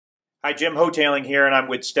Hi, Jim. Hotaling here, and I'm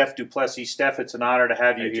with Stef du Plessis. Stef, it's an honor to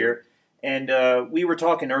have you here. And we were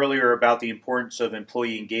talking earlier about the importance of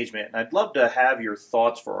employee engagement, and I'd love to have your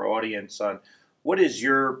thoughts for our audience on what is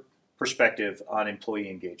your perspective on employee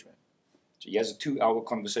engagement. So he has a 2-hour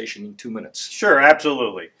conversation in 2 minutes. Sure,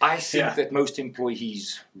 absolutely. I think that most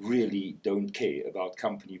employees really don't care about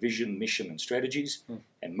company vision, mission, and strategies,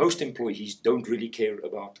 and most employees don't really care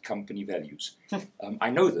about company values. I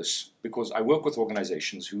know this because I work with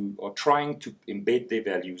organizations who are trying to embed their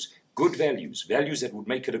values, good values, values that would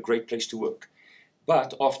make it a great place to work.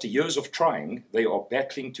 But after years of trying, they are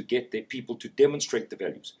battling to get their people to demonstrate the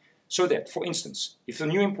values. So that, for instance, if the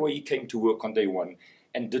new employee came to work on day one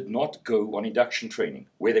and did not go on induction training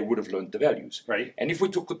where they would have learned the values. Right. And if we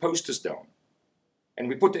took the posters down and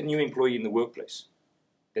we put that new employee in the workplace,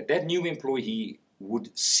 that new employee would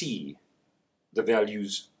see the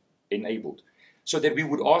values enabled. So that we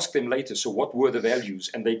would ask them later, so what were the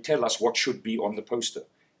values? And they tell us what should be on the poster.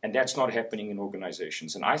 And that's not happening in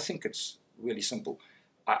organizations. And I think it's really simple.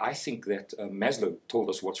 I think that Maslow told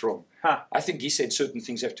us what's wrong. I think he said certain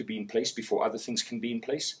things have to be in place before other things can be in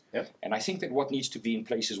place. Yep. And I think that what needs to be in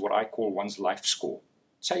place is what I call one's life score.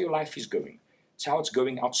 It's how your life is going. It's how it's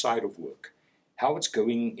going outside of work. How it's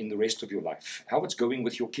going in the rest of your life. How it's going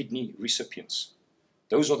with your kidney recipients.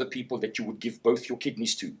 Those are the people that you would give both your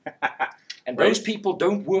kidneys to. And those people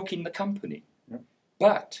don't work in the company. Yep.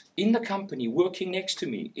 But in the company, working next to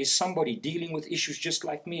me is somebody dealing with issues just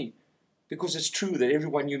like me. Because it's true that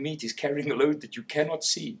everyone you meet is carrying a load that you cannot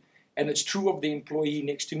see. And it's true of the employee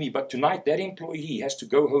next to me. But tonight, that employee has to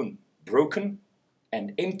go home broken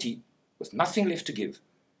and empty with nothing left to give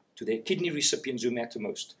to their kidney recipients who matter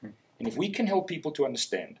most. And if we can help people to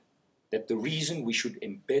understand that the reason we should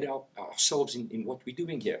embed ourselves in what we're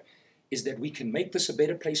doing here is that we can make this a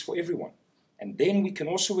better place for everyone. And then we can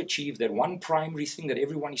also achieve that one primary thing that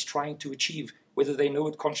everyone is trying to achieve, whether they know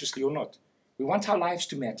it consciously or not. We want our lives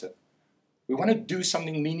to matter. We want to do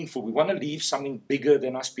something meaningful. We want to leave something bigger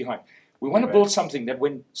than us behind. We want to build something that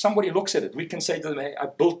when somebody looks at it, we can say to them, hey, I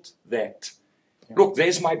built that. Look,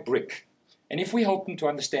 there's my brick. And if we help them to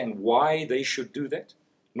understand why they should do that,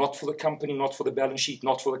 not for the company, not for the balance sheet,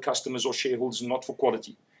 not for the customers or shareholders, not for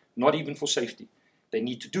quality, not even for safety, they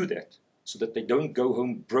need to do that so that they don't go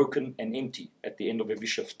home broken and empty at the end of every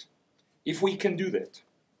shift. If we can do that,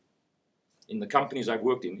 in the companies I've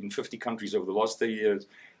worked in 50 countries over the last 30 years,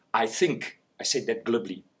 I think, I said that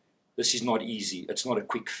glibly, this is not easy, it's not a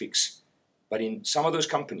quick fix. But in some of those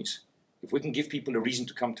companies, if we can give people a reason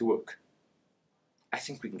to come to work, I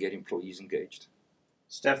think we can get employees engaged.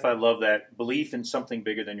 Stef, I love that. Belief in something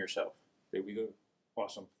bigger than yourself. There we go.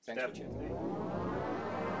 Awesome. Thanks for chatting.